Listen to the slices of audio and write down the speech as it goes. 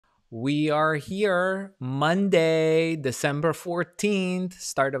We are here Monday, December 14th,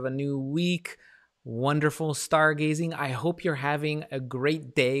 start of a new week. Wonderful stargazing. I hope you're having a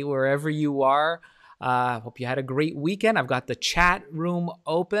great day wherever you are. Hope you had a great weekend. I've got the chat room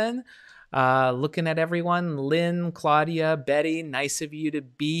open. Looking at everyone, Lynn, Claudia, Betty, nice of you to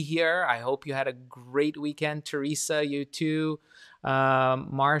be here. I hope you had a great weekend. Teresa, you too.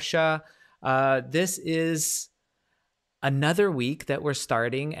 Marcia, this is another week that we're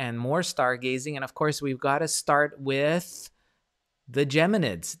starting and more stargazing. And of course, we've got to start with the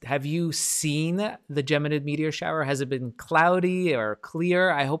Geminids. Have you seen the Geminid meteor shower? Has it been cloudy or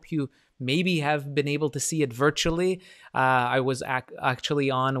clear? I hope you maybe have been able to see it virtually. I was actually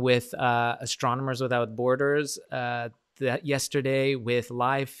on with Astronomers Without Borders yesterday with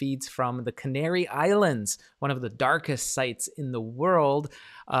live feeds from the Canary Islands, one of the darkest sites in the world,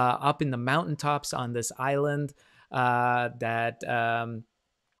 up in the mountaintops on this island.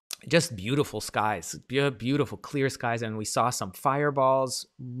 Just beautiful skies, beautiful clear skies, and we saw some fireballs,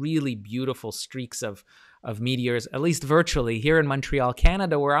 really beautiful streaks of meteors, at least virtually. Here in Montreal,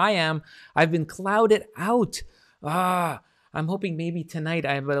 Canada, where I am, I've been clouded out. I'm hoping maybe tonight,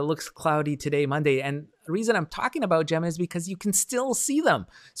 but it looks cloudy today, Monday. And the reason I'm talking about Gemini is because you can still see them.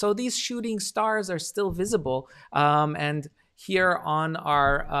 So these shooting stars are still visible. And here on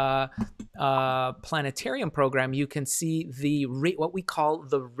our planetarium program, you can see what we call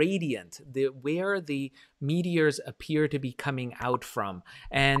the radiant, where the meteors appear to be coming out from.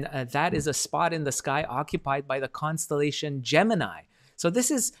 And that is a spot in the sky occupied by the constellation Gemini. So this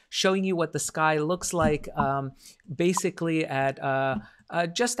is showing you what the sky looks like basically at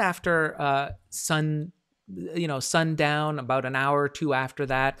just after sundown, about an hour or two after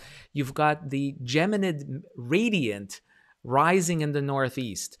that. You've got the Geminid radiant rising in the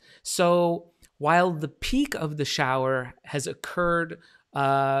northeast. So while the peak of the shower has occurred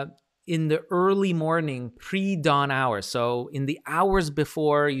in the early morning, pre-dawn hours, so in the hours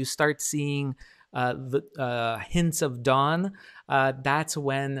before you start seeing the hints of dawn, that's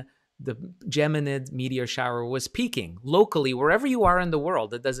when the Geminid meteor shower was peaking. Locally, wherever you are in the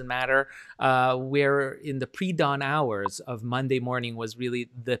world, it doesn't matter, where in the pre-dawn hours of Monday morning was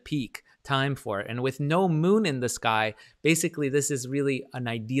really the peak time for it. And with no moon in the sky, basically this is really an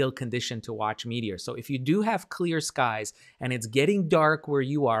ideal condition to watch meteors. So if you do have clear skies and it's getting dark where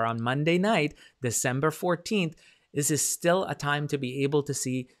you are on Monday night, December 14th, this is still a time to be able to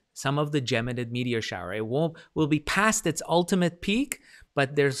see some of the Geminid meteor shower. It will be past its ultimate peak,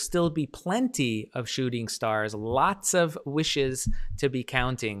 but there'll still be plenty of shooting stars, lots of wishes to be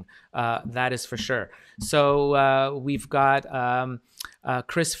counting, that is for sure. So we've got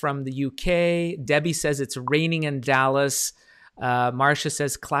Chris from the UK. Debbie says it's raining in Dallas. Marcia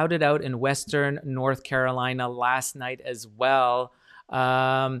says clouded out in western North Carolina last night as well.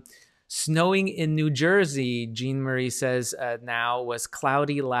 Snowing in New Jersey, Jean Marie says now was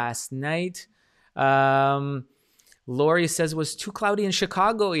cloudy last night. Lori says was too cloudy in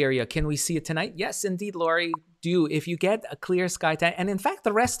Chicago area. Can we see it tonight? Yes, indeed, Lori. Do if you get a clear sky tonight, and in fact,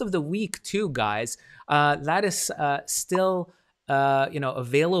 the rest of the week too, guys. That is still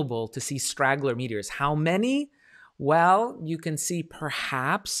available to see straggler meteors. How many? Well, you can see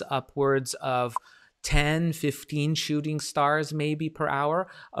perhaps upwards of 10, 15 shooting stars maybe per hour,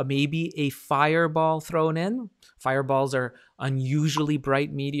 maybe a fireball thrown in. Fireballs are unusually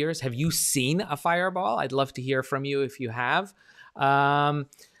bright meteors. Have you seen a fireball? I'd love to hear from you if you have.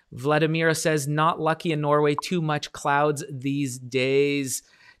 Vladimira says, not lucky in Norway, too much clouds these days.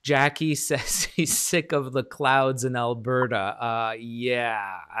 Jackie says he's sick of the clouds in Alberta.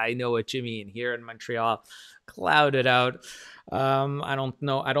 Yeah, I know what you mean. Here in Montreal, clouded out. I don't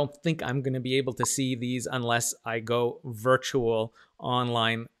know. I don't think I'm going to be able to see these unless I go virtual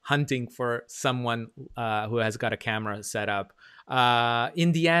online hunting for someone who has got a camera set up.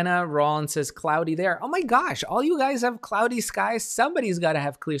 Indiana, Rollins says cloudy there. Oh my gosh, all you guys have cloudy skies. Somebody's got to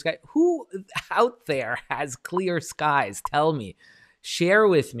have clear sky. Who out there has clear skies? Tell me. Share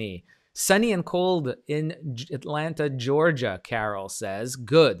with me. Sunny and cold in Atlanta, Georgia, Carol says.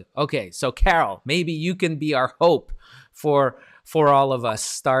 Good. Okay, so Carol, maybe you can be our hope for all of us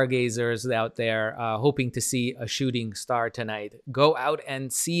stargazers out there hoping to see a shooting star tonight. Go out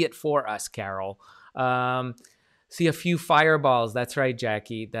and see it for us, Carol. See a few fireballs. That's right,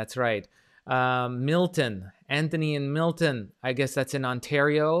 Jackie. That's right. Milton, Anthony in Milton. I guess that's in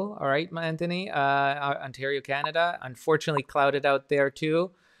Ontario. All right, Anthony. Ontario, Canada. Unfortunately, clouded out there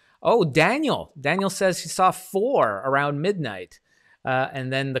too. Oh, Daniel. Daniel says he saw 4 around midnight.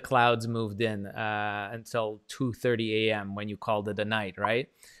 And then the clouds moved in until 2:30 a.m. when you called it a night, right?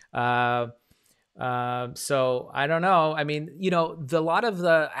 So I don't know. I mean, a lot of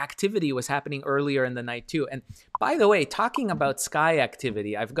the activity was happening earlier in the night too. And by the way, talking about sky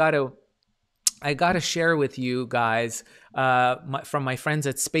activity, I got to share with you guys from my friends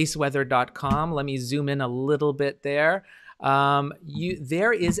at spaceweather.com. Let me zoom in a little bit there.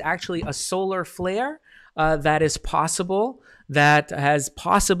 There is actually a solar flare that is possible, that has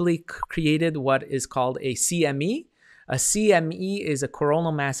possibly created what is called a CME. A CME is a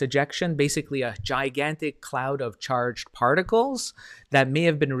coronal mass ejection, basically a gigantic cloud of charged particles that may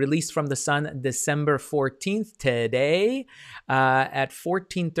have been released from the sun December 14th, today, at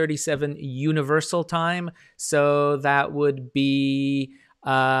 14:37 Universal Time. So that would be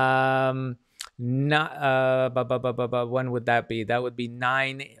when would that be? That would be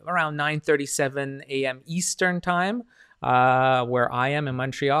around 9:37 a.m. Eastern Time. Where I am in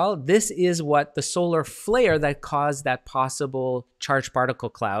Montreal. This is what the solar flare that caused that possible charged particle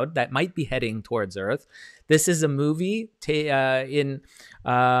cloud that might be heading towards Earth. This is a movie in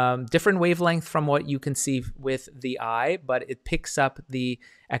different wavelength from what you can see with the eye, but it picks up the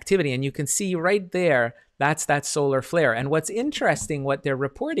activity. And you can see right there, that's that solar flare. And what's interesting, what they're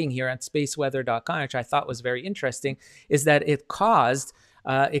reporting here at spaceweather.com, which I thought was very interesting, is that it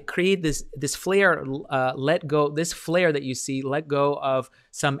created this flare, this flare that you see let go of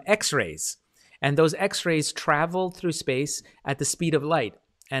some X-rays. And those X-rays traveled through space at the speed of light.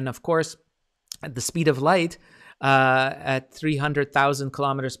 And of course, at the speed of light, at 300,000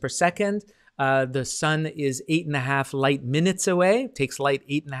 kilometers per second, the sun is 8.5 light minutes away. It takes light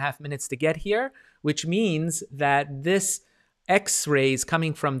 8.5 minutes to get here, which means that this X-rays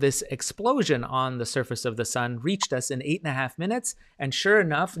coming from this explosion on the surface of the sun reached us in 8.5 minutes. And sure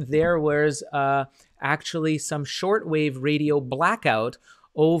enough, there was actually some shortwave radio blackout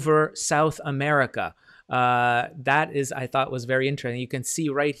over South America. That is, I thought, was very interesting. You can see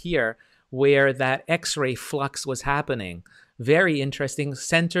right here where that X-ray flux was happening. Very interesting,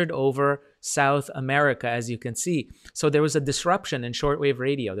 centered over South America, as you can see. So there was a disruption in shortwave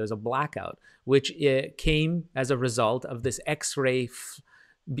radio. There was a blackout, which came as a result of this X-ray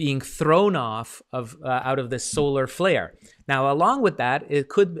being thrown off out of this solar flare. Now, along with that, it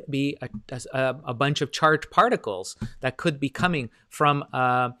could be a bunch of charged particles that could be coming from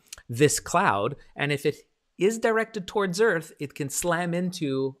this cloud. And if it is directed towards Earth, it can slam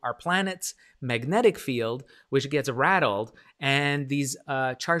into our planet's magnetic field, which gets rattled, and these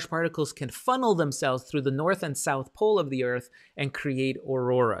charged particles can funnel themselves through the north and south pole of the Earth and create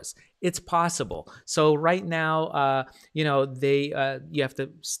auroras. It's possible. So right now, you have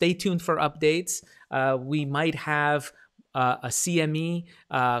to stay tuned for updates. We might have a CME,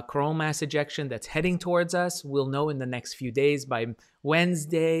 coronal mass ejection, that's heading towards us. We'll know in the next few days. By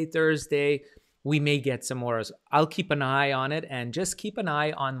Wednesday, Thursday, we may get some more. I'll keep an eye on it, and just keep an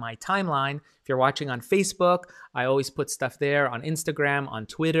eye on my timeline. If you're watching on Facebook, I always put stuff there, on Instagram, on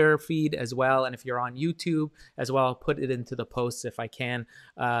Twitter feed as well. And if you're on YouTube as well, I'll put it into the posts if I can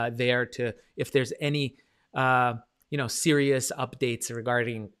there, to if there's any serious updates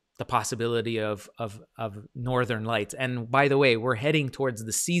regarding the possibility of northern lights. And by the way, we're heading towards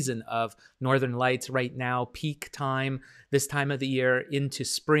the season of northern lights right now, peak time, this time of the year into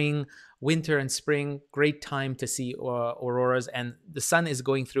spring. Winter and spring, great time to see auroras, and the sun is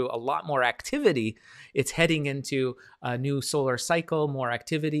going through a lot more activity. It's heading into a new solar cycle, more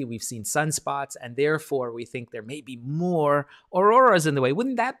activity. We've seen sunspots, and therefore we think there may be more auroras in the way.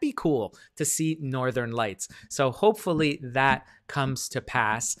 Wouldn't that be cool to see northern lights? So hopefully that comes to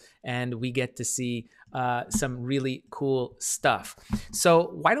pass, and we get to see some really cool stuff. So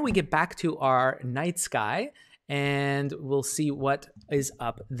why don't we get back to our night sky, and we'll see what is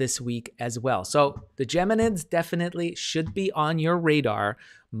up this week as well. So the Geminids definitely should be on your radar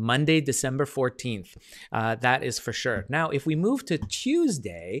Monday, December 14th. That is for sure. Now, if we move to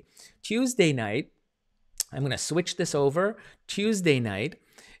Tuesday night, I'm going to switch this over. Tuesday night,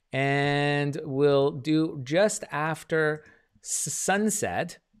 and we'll do just after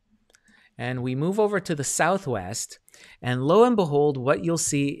sunset. And we move over to the southwest. And lo and behold, what you'll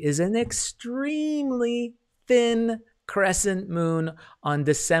see is an extremely thin crescent moon on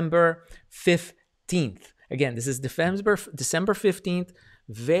December 15th. Again, this is December 15th,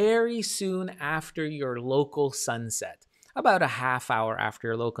 very soon after your local sunset, about a half hour after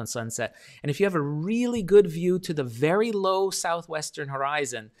your local sunset. And if you have a really good view to the very low southwestern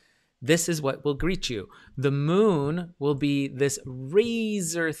horizon, this is what will greet you. The moon will be this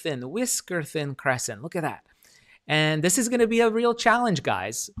razor thin, whisker thin crescent. Look at that. And this is going to be a real challenge,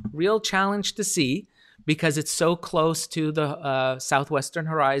 guys. Real challenge to see, because it's so close to the southwestern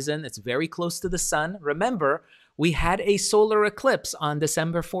horizon. It's very close to the sun. Remember, we had a solar eclipse on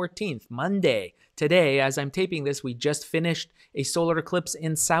December 14th, Monday. Today, as I'm taping this, we just finished a solar eclipse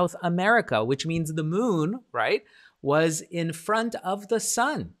in South America, which means the moon, right, was in front of the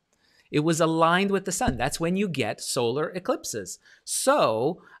sun. It was aligned with the sun. That's when you get solar eclipses.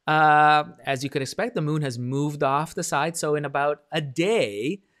 So, as you could expect, the moon has moved off the side. So in about a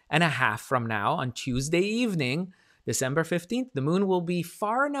day and a half from now, on Tuesday evening, December 15th, the moon will be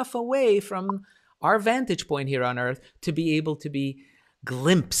far enough away from our vantage point here on Earth to be able to be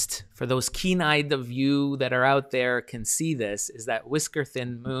glimpsed. For those keen-eyed of you that are out there can see this, is that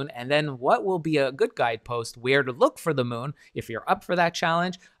whisker-thin moon. And then what will be a good guidepost where to look for the moon, if you're up for that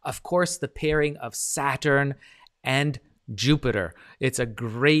challenge? Of course, the pairing of Saturn and Jupiter. It's a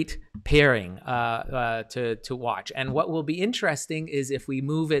great pairing to watch. And what will be interesting is if we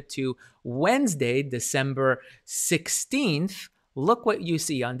move it to Wednesday, December 16th, look what you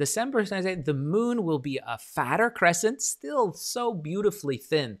see. On December 16th, the moon will be a fatter crescent, still so beautifully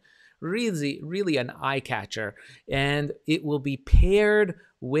thin. Really, really an eye catcher. And it will be paired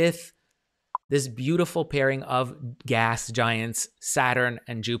with this beautiful pairing of gas giants, Saturn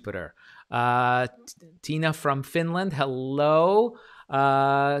and Jupiter. Tina from Finland, hello.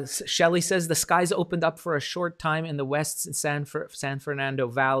 Shelley says the skies opened up for a short time in the West San Fernando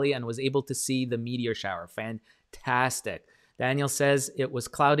Valley and was able to see the meteor shower. Fantastic. Daniel says it was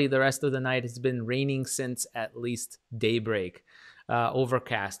cloudy the rest of the night. It's been raining since at least daybreak.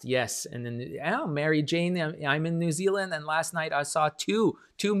 Overcast, yes. And then, Mary Jane, I'm in New Zealand, and last night I saw two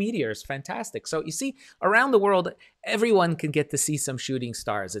meteors. Fantastic. So you see, around the world, everyone can get to see some shooting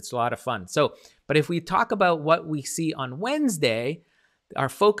stars. It's a lot of fun. So, but if we talk about what we see on Wednesday, our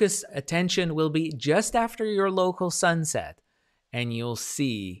focus attention will be just after your local sunset, and you'll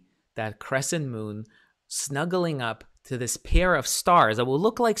see that crescent moon snuggling up to this pair of stars that will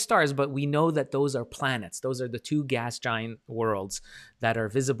look like stars, but we know that those are planets. Those are the two gas giant worlds that are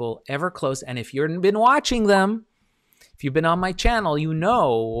visible ever close. And if you've been watching them, if you've been on my channel, you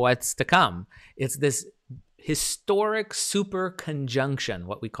know what's to come. It's this historic super conjunction.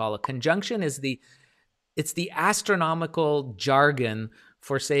 What we call a conjunction is it's the astronomical jargon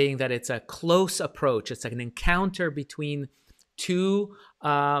for saying that it's a close approach. It's like an encounter between two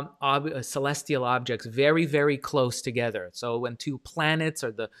celestial objects very, very close together. So when two planets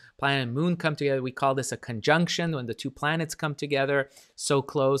or the planet and moon come together, we call this a conjunction. When the two planets come together so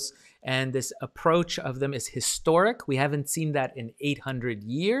close, and this approach of them is historic. We haven't seen that in 800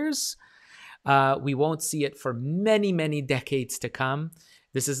 years. We won't see it for many, many decades to come.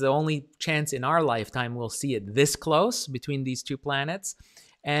 This is the only chance in our lifetime we'll see it this close between these two planets.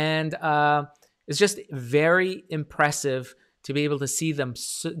 And it's just very impressive to be able to see them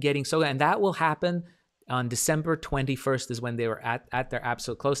getting so, and that will happen on December 21st is when they were at their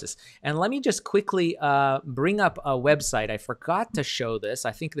absolute closest. And let me just quickly bring up a website. I forgot to show this.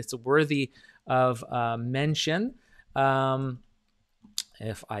 I think it's worthy of mention.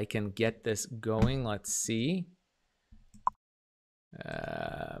 If I can get this going, let's see.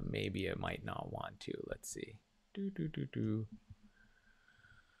 Maybe I might not want to. Let's see.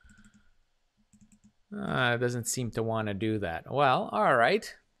 It doesn't seem to want to do that. Well, all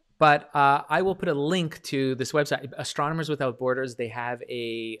right. But I will put a link to this website, Astronomers Without Borders. They have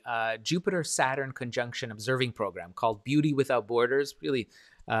a Jupiter-Saturn conjunction observing program called Beauty Without Borders. Really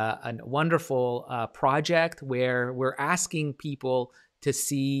a wonderful project where we're asking people to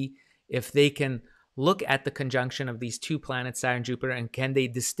see if they can look at the conjunction of these two planets, Saturn and Jupiter, and can they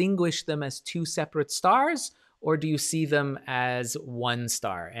distinguish them as two separate stars, or do you see them as one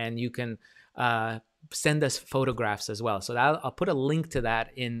star? And you can send us photographs as well. So I'll put a link to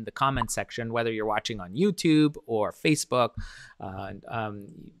that in the comment section, whether you're watching on YouTube or Facebook.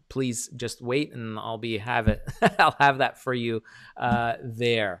 Please just wait and I'll have that for you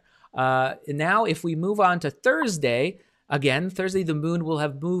there. Now, if we move on to Thursday, again, Thursday, the moon will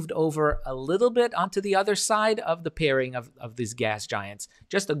have moved over a little bit onto the other side of the pairing of these gas giants.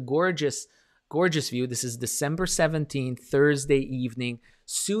 Just a gorgeous, gorgeous view. This is December 17th, Thursday evening,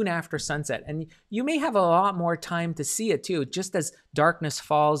 soon after sunset. And you may have a lot more time to see it too. Just as darkness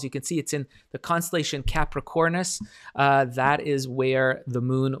falls, you can see it's in the constellation Capricornus. That is where the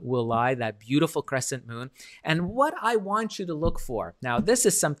moon will lie, that beautiful crescent moon. And what I want you to look for, now this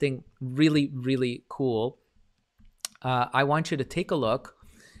is something really, really cool. I want you to take a look.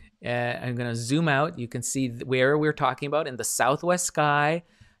 I'm going to zoom out. You can see where we're talking about in the southwest sky.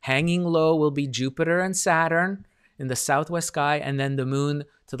 Hanging low will be Jupiter and Saturn in the southwest sky, and then the moon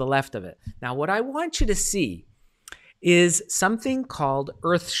to the left of it. Now, what I want you to see is something called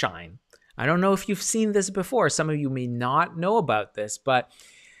Earthshine. I don't know if you've seen this before. Some of you may not know about this, but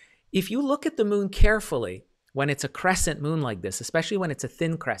if you look at the moon carefully, when it's a crescent moon like this, especially when it's a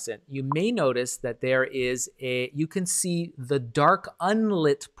thin crescent, you may notice that you can see the dark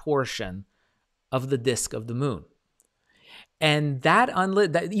unlit portion of the disk of the moon. And that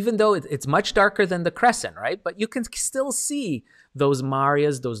unlit, even though it's much darker than the crescent, right? But you can still see those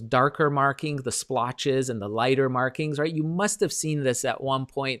marias, those darker markings, the splotches and the lighter markings, right? You must have seen this at one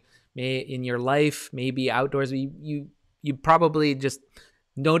point in your life, maybe outdoors. You probably just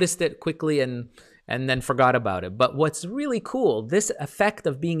noticed it quickly and then forgot about it. But what's really cool, this effect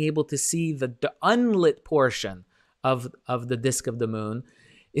of being able to see the unlit portion of the disk of the moon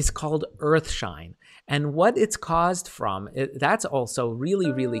is called Earthshine. And what it's caused from, that's also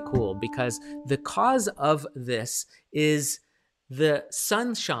really, really cool, because the cause of this is the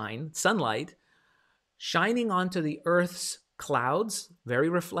sunlight, shining onto the Earth's clouds, very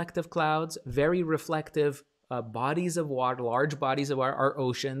reflective clouds, very reflective bodies of water, large bodies of water, our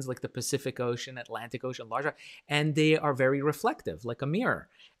oceans, like the Pacific Ocean, Atlantic Ocean, larger, and they are very reflective, like a mirror.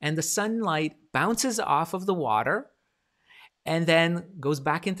 And the sunlight bounces off of the water and then goes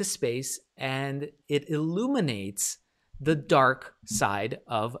back into space, and it illuminates the dark side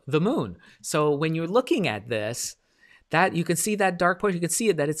of the moon. So when you're looking at this, that you can see that dark portion, you can see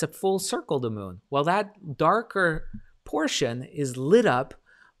it, that it's a full circle, the moon. Well, that darker portion is lit up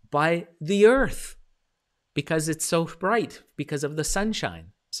by the Earth because it's so bright because of the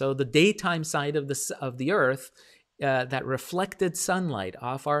sunshine. So the daytime side of the Earth, that reflected sunlight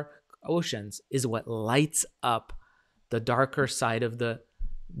off our oceans, is what lights up the darker side of the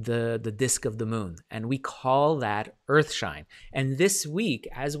disk of the moon. And we call that Earthshine. And this week,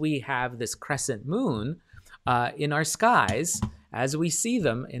 as we have this crescent moon in our skies, as we see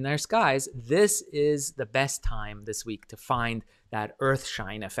them in our skies, this is the best time this week to find that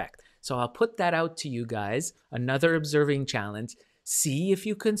Earthshine effect. So I'll put that out to you guys, another observing challenge. See if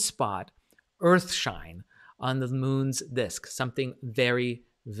you can spot Earthshine on the moon's disk, something very,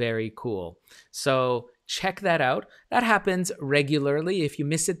 very cool. So check that out. That happens regularly. If you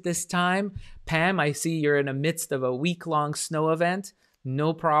miss it this time, Pam, I see you're in the midst of a week-long snow event.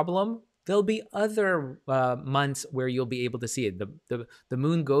 No problem. There'll be other months where you'll be able to see it. The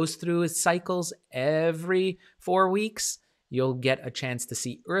moon goes through its cycles every 4 weeks. You'll get a chance to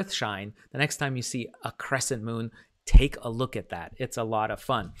see Earthshine. The next time you see a crescent moon, take a look at that. It's a lot of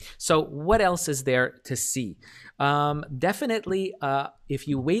fun. So what else is there to see? Definitely, if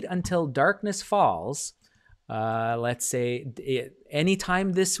you wait until darkness falls, let's say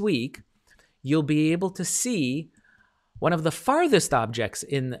anytime this week, you'll be able to see one of the farthest objects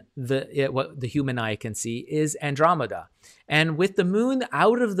in what the human eye can see is Andromeda. And with the moon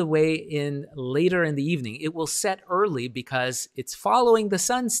out of the way later in the evening, it will set early because it's following the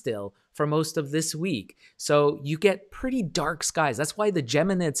sun still for most of this week. So you get pretty dark skies. That's why the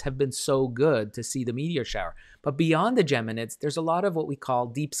Geminids have been so good to see the meteor shower. But beyond the Geminids, there's a lot of what we call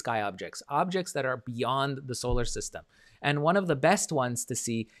deep sky objects that are beyond the solar system. And one of the best ones to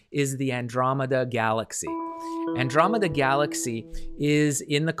see is the Andromeda Galaxy. Andromeda Galaxy is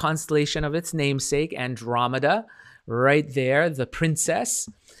in the constellation of its namesake, Andromeda, right there, the princess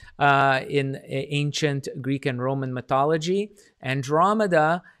in ancient Greek and Roman mythology.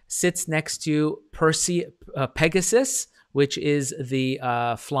 Andromeda sits next to Pegasus, which is the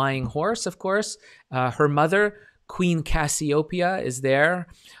flying horse, of course. Her mother, Queen Cassiopeia, is there.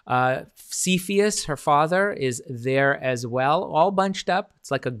 Cepheus, her father, is there as well, all bunched up.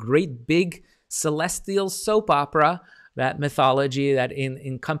 It's like a great big celestial soap opera, that mythology that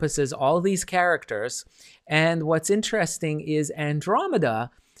encompasses all these characters. And what's interesting is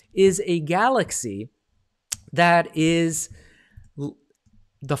Andromeda is a galaxy that is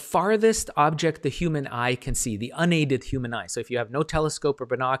the farthest object the human eye can see, the unaided human eye. So if you have no telescope or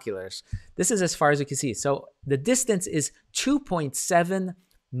binoculars, this is as far as you can see. So the distance is 2.7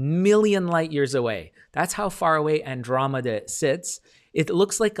 million light years away. That's how far away Andromeda sits. It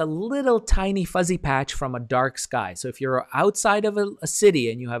looks like a little tiny fuzzy patch from a dark sky. So if you're outside of a city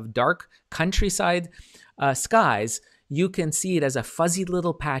and you have dark countryside skies, you can see it as a fuzzy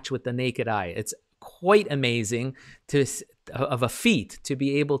little patch with the naked eye. It's quite amazing of a feat to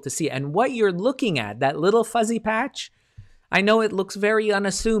be able to see. And what you're looking at, that little fuzzy patch, I know it looks very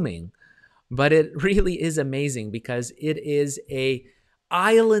unassuming, but it really is amazing because it is a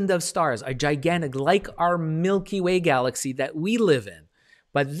island of stars, a gigantic, like our Milky Way galaxy that we live in.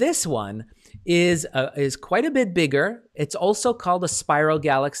 But this one is quite a bit bigger. It's also called a spiral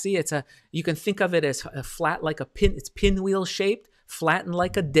galaxy. You can think of it as a flat like a pin. It's pinwheel shaped, flattened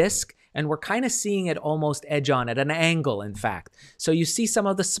like a disc. And we're kind of seeing it almost edge on at an angle, in fact. So you see some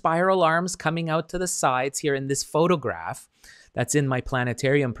of the spiral arms coming out to the sides here in this photograph. that's in my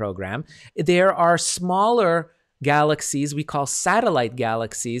planetarium program. There are smaller galaxies we call satellite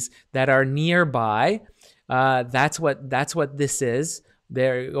galaxies that are nearby. That's what this is.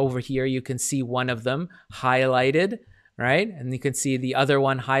 There, over here, you can see one of them highlighted, right? And you can see the other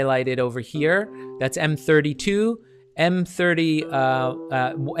one highlighted over here. That's M32, M30,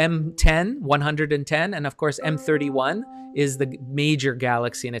 M10, 110, and of course M31 is the major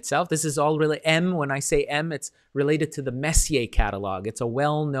galaxy in itself. This is all really M. When I say M, it's related to the Messier catalog. It's a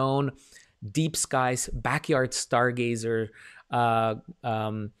well-known deep skies backyard stargazer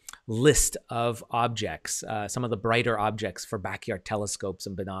list of objects, some of the brighter objects for backyard telescopes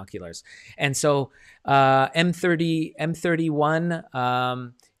and binoculars. And so M31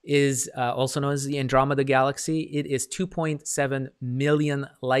 is also known as the Andromeda Galaxy. It is 2.7 million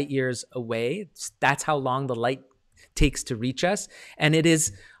light years away. That's how long the light takes to reach us. And it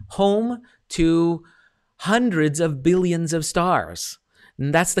is home to hundreds of billions of stars.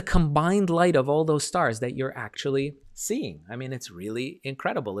 And that's the combined light of all those stars that you're actually seeing. I mean, it's really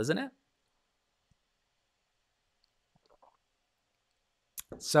incredible, isn't it?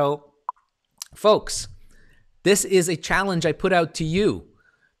 So, folks, this is a challenge I put out to you.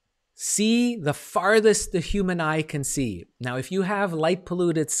 See the farthest the human eye can see. Now, if you have light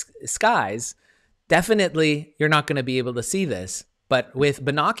polluted skies, definitely you're not going to be able to see this. But with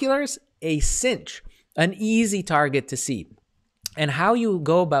binoculars, a cinch, an easy target to see. And how you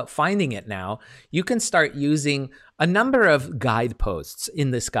go about finding it now, you can start using a number of guideposts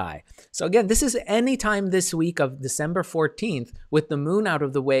in the sky. So again, this is any time this week of December 14th, with the moon out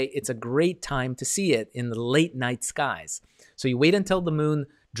of the way, it's a great time to see it in the late night skies. So you wait until the moon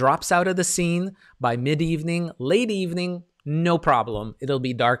drops out of the scene by mid-evening, late evening, no problem. It'll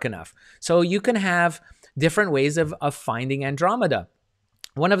be dark enough. So you can have different ways of finding Andromeda.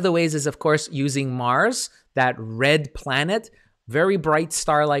 One of the ways is, of course, using Mars, that red planet, very bright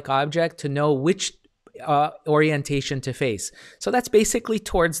star-like object, to know which orientation to face. So that's basically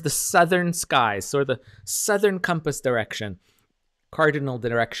towards the southern skies, or the southern compass direction, cardinal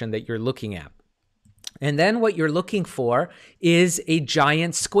direction that you're looking at. And then what you're looking for is a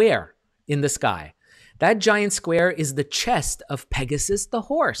giant square in the sky. That giant square is the chest of Pegasus the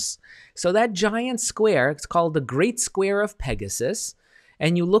horse. So that giant square, it's called the Great Square of Pegasus.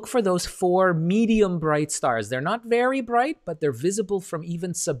 And you look for those 4 medium bright stars. They're not very bright, but they're visible from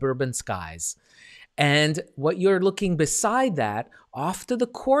even suburban skies. And what you're looking beside that, off to the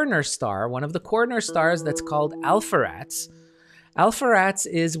corner star, one of the corner stars that's called Alpheratz. Alpheratz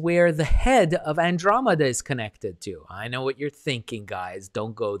is where the head of Andromeda is connected to. I know what you're thinking, guys.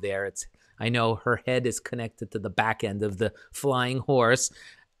 Don't go there. I know her head is connected to the back end of the flying horse.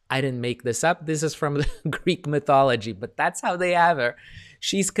 I didn't make this up. This is from the Greek mythology, but that's how they have her.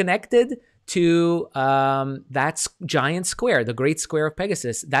 She's connected to that giant square, the Great Square of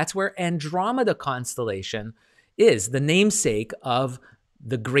Pegasus. That's where Andromeda constellation is, the namesake of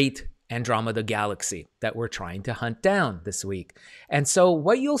the great Andromeda Galaxy that we're trying to hunt down this week. And so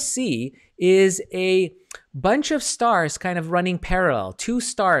what you'll see is a bunch of stars kind of running parallel, 2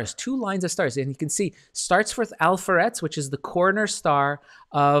 stars, 2 lines of stars. And you can see starts with Alpheratz, which is the corner star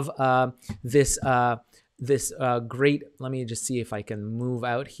of this great, let me just see if I can move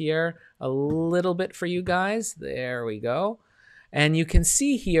out here a little bit for you guys. There we go. And you can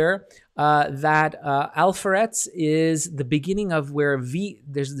see here that Alpheratz is the beginning of where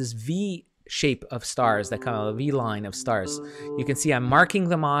there's this V shape of stars that come out, a V line of stars. You can see I'm marking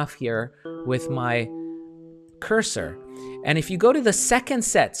them off here with my cursor. And if you go to the second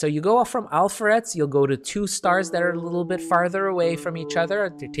set, so you go off from Alpheratz, you'll go to 2 stars that are a little bit farther away from each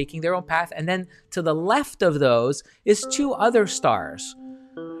other. They're taking their own path. And then to the left of those is 2 other stars,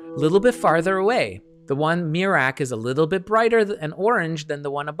 a little bit farther away. The one, Merak, is a little bit brighter and orange than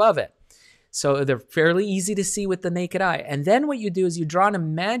the one above it. So they're fairly easy to see with the naked eye. And then what you do is you draw an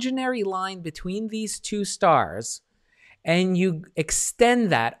imaginary line between these 2 stars, and you extend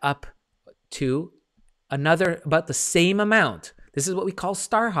that up to another, about the same amount. This is what we call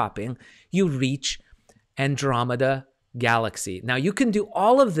star hopping. You reach Andromeda Galaxy. Now, you can do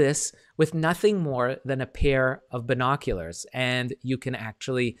all of this with nothing more than a pair of binoculars, and you can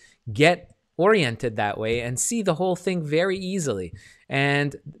actually get oriented that way and see the whole thing very easily.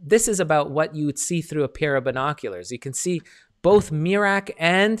 And this is about what you would see through a pair of binoculars. You can see both Merak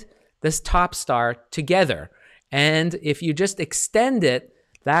and this top star together. And if you just extend it,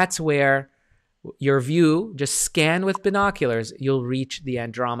 that's where your view, just scan with binoculars, you'll reach the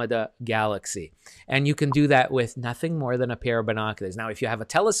Andromeda Galaxy. And you can do that with nothing more than a pair of binoculars. Now, if you have a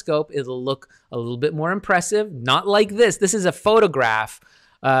telescope, it'll look a little bit more impressive. Not like this. This is a photograph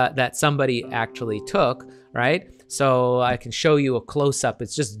that somebody actually took, right? So I can show you a close-up.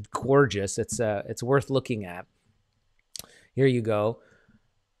 It's just gorgeous. It's worth looking at. Here you go.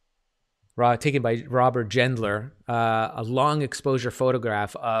 Taken by Robert Gendler, a long exposure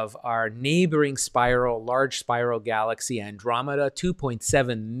photograph of our neighboring large spiral galaxy Andromeda,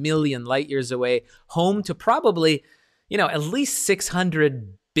 2.7 million light years away, home to probably, at least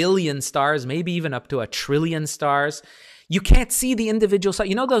 600 billion stars, maybe even up to 1 trillion stars. You can't see the individual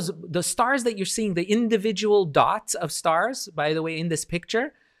stars. The stars that you're seeing, the individual dots of stars, by the way, in this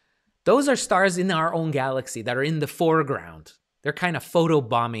picture, those are stars in our own galaxy that are in the foreground. They're kind of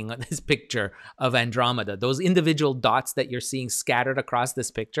photobombing this picture of Andromeda. Those individual dots that you're seeing scattered across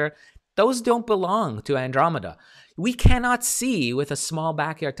this picture, those don't belong to Andromeda. We cannot see with a small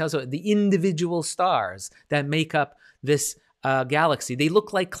backyard telescope the individual stars that make up this galaxy. They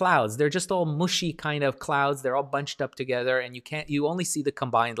look like clouds. They're just all mushy kind of clouds. They're all bunched up together, and you only see the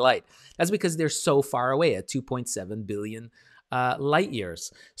combined light. That's because they're so far away at 2.7 billion light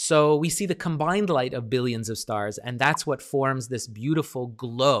years. So we see the combined light of billions of stars, and that's what forms this beautiful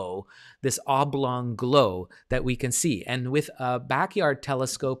glow, this oblong glow that we can see. And with a backyard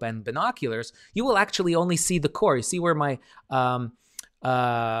telescope and binoculars, you will actually only see the core. You see where my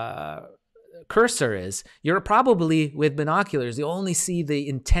cursor is. You're probably, with binoculars, you only see the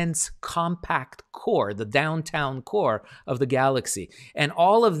intense compact core, the downtown core of the galaxy. And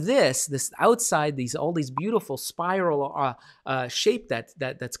all of this outside, all these beautiful spiral shape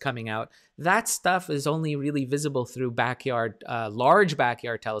that's coming out, that stuff is only really visible through large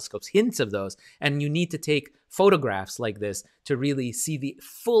backyard telescopes, hints of those. And you need to take photographs like this to really see the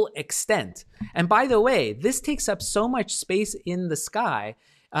full extent. And by the way, this takes up so much space in the sky.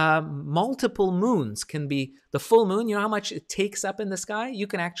 Multiple moons can be the full moon. You know how much it takes up in the sky? You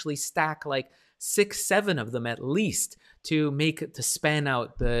can actually stack like 6, 7 of them at least to span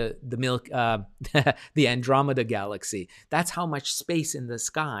out the Andromeda Galaxy. That's how much space in the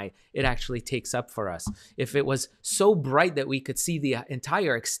sky it actually takes up for us. If it was so bright that we could see the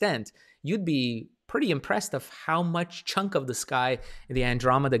entire extent, you'd be pretty impressed of how much chunk of the sky the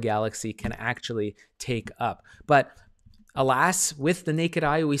Andromeda Galaxy can actually take up. But alas, with the naked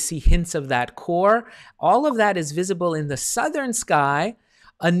eye, we see hints of that core. All of that is visible in the southern sky.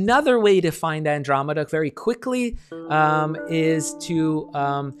 Another way to find Andromeda very quickly is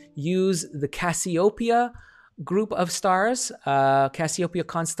to use the Cassiopeia group of stars, Cassiopeia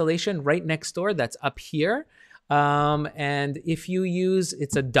constellation right next door, that's up here. And if you use,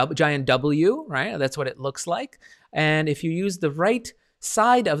 it's a giant W, right? That's what it looks like. And if you use the right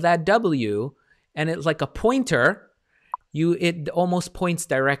side of that W, and it's like a pointer, it almost points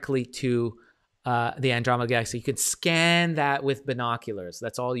directly to the Andromeda Galaxy. You can scan that with binoculars.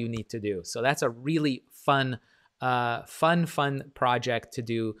 That's all you need to do. So that's a really fun project to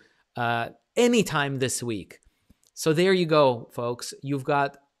do anytime this week. So there you go, folks. You've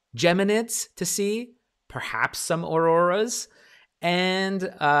got Geminids to see, perhaps some auroras, and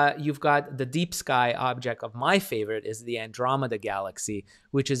you've got the deep sky object of my favorite is the Andromeda Galaxy,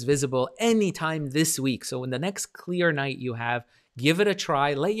 which is visible anytime this week. So in the next clear night you have, give it a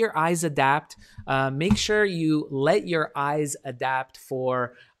try. Let your eyes adapt. Make sure you let your eyes adapt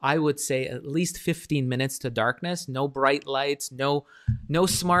for, I would say, at least 15 minutes to darkness. No bright lights, no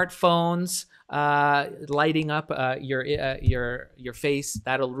smartphones lighting up your face.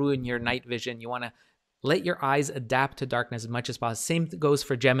 That'll ruin your night vision. You want to let your eyes adapt to darkness as much as possible. Same goes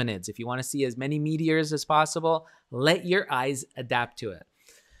for Geminids. If you want to see as many meteors as possible, let your eyes adapt to it.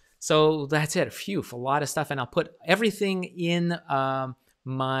 So that's it. Phew, a lot of stuff. And I'll put everything in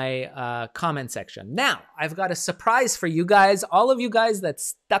my comment section. Now, I've got a surprise for you guys. All of you guys that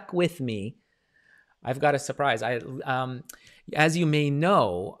stuck with me, I've got a surprise. As you may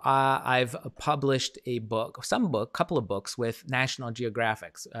know, I've published a couple of books with National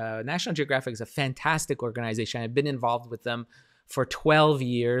Geographic. National Geographic is a fantastic organization. I've been involved with them for 12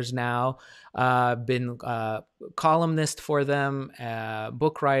 years now. Been a columnist for them,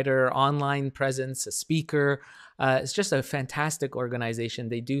 book writer, online presence, a speaker. It's just a fantastic organization.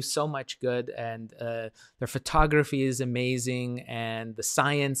 They do so much good, and their photography is amazing, and the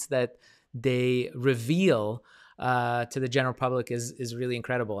science that they reveal to the general public is really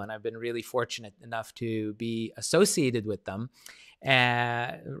incredible. And I've been really fortunate enough to be associated with them,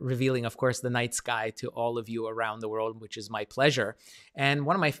 revealing, of course, the night sky to all of you around the world, which is my pleasure. And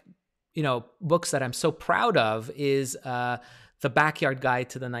one of my books that I'm so proud of is The Backyard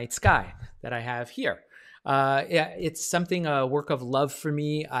Guide to the Night Sky that I have here. Yeah, it's something, a work of love for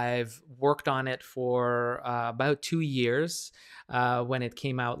me. I've worked on it for about 2 years. When it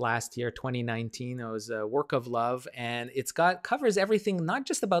came out last year, 2019, it was a work of love, and it's got covers everything, not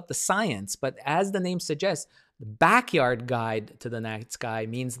just about the science, but as the name suggests, the backyard guide to the night sky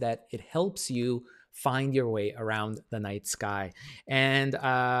means that it helps you find your way around the night sky. And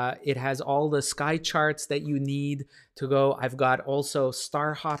it has all the sky charts that you need to go. I've got also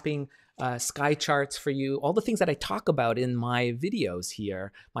star hopping sky charts for you, all the things that I talk about in my videos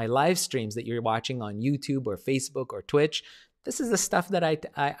here, my live streams that you're watching on YouTube or Facebook or Twitch. This is the stuff that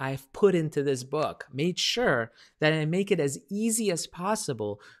I've put into this book, made sure that I make it as easy as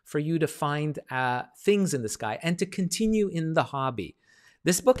possible for you to find things in the sky and to continue in the hobby.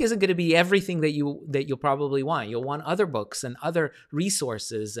 This book isn't going to be everything that you'll probably want. You'll want other books and other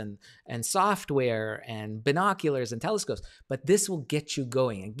resources and software and binoculars and telescopes, but this will get you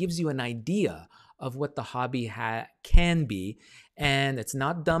going and gives you an idea of what the hobby can be. And it's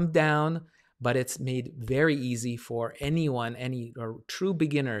not dumbed down, but it's made very easy for anyone, any true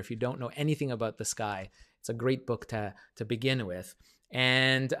beginner. If you don't know anything about the sky, it's a great book to begin with.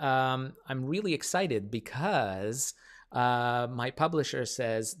 And I'm really excited because my publisher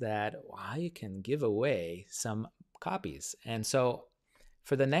says that I can give away some copies. And so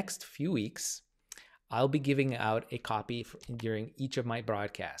for the next few weeks, I'll be giving out a copy during each of my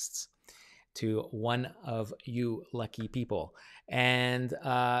broadcasts to one of you lucky people. And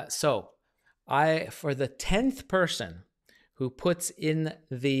so for the 10th person who puts in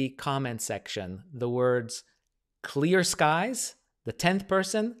the comment section the words clear skies, the 10th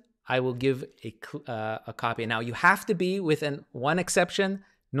person, I will give a copy. Now, you have to be within one exception,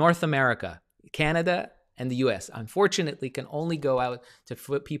 North America, Canada, and the US. Unfortunately, can only go out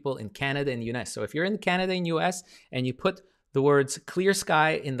to people in Canada and the US. So if you're in Canada and US and you put the words clear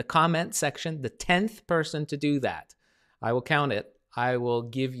sky in the comment section, the 10th person to do that, I will count it. I will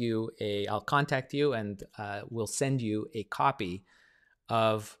give you I'll contact you and we'll send you a copy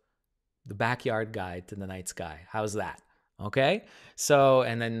of the backyard guide to the night sky. How's that? Okay. So,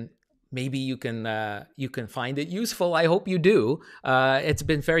 and then maybe you can find it useful. I hope you do. It's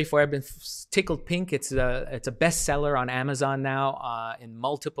been very far. I've been tickled pink. It's a bestseller on Amazon now, in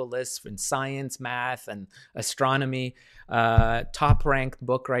multiple lists in science, math, and astronomy. Top ranked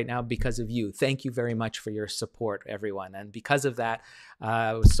book right now because of you. Thank you very much for your support, everyone. And because of that,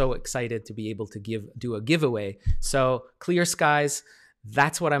 I was so excited to be able to do a giveaway. So clear skies.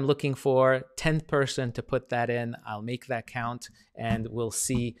 That's what I'm looking for. 10th person to put that in. I'll make that count and we'll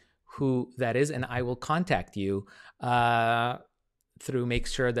see who that is. And I will contact you make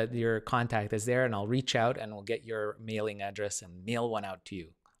sure that your contact is there, and I'll reach out and we'll get your mailing address and mail one out to you.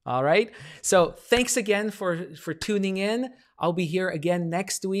 All right. So thanks again for tuning in. I'll be here again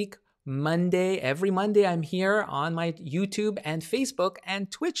next week, Monday. Every Monday I'm here on my YouTube and Facebook and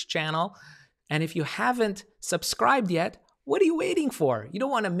Twitch channel. And if you haven't subscribed yet, what are you waiting for? You don't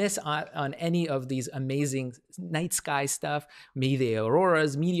want to miss on any of these amazing night sky stuff, the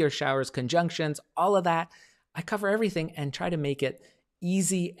auroras, meteor showers, conjunctions, all of that. I cover everything and try to make it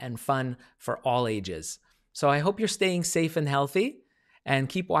easy and fun for all ages. So I hope you're staying safe and healthy, and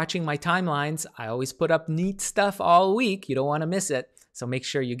keep watching my timelines. I always put up neat stuff all week. You don't want to miss it. So make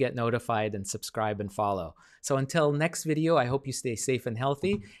sure you get notified and subscribe and follow. So until next video, I hope you stay safe and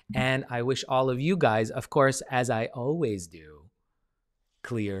healthy. And I wish all of you guys, of course, as I always do,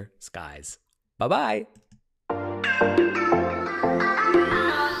 clear skies. Bye-bye.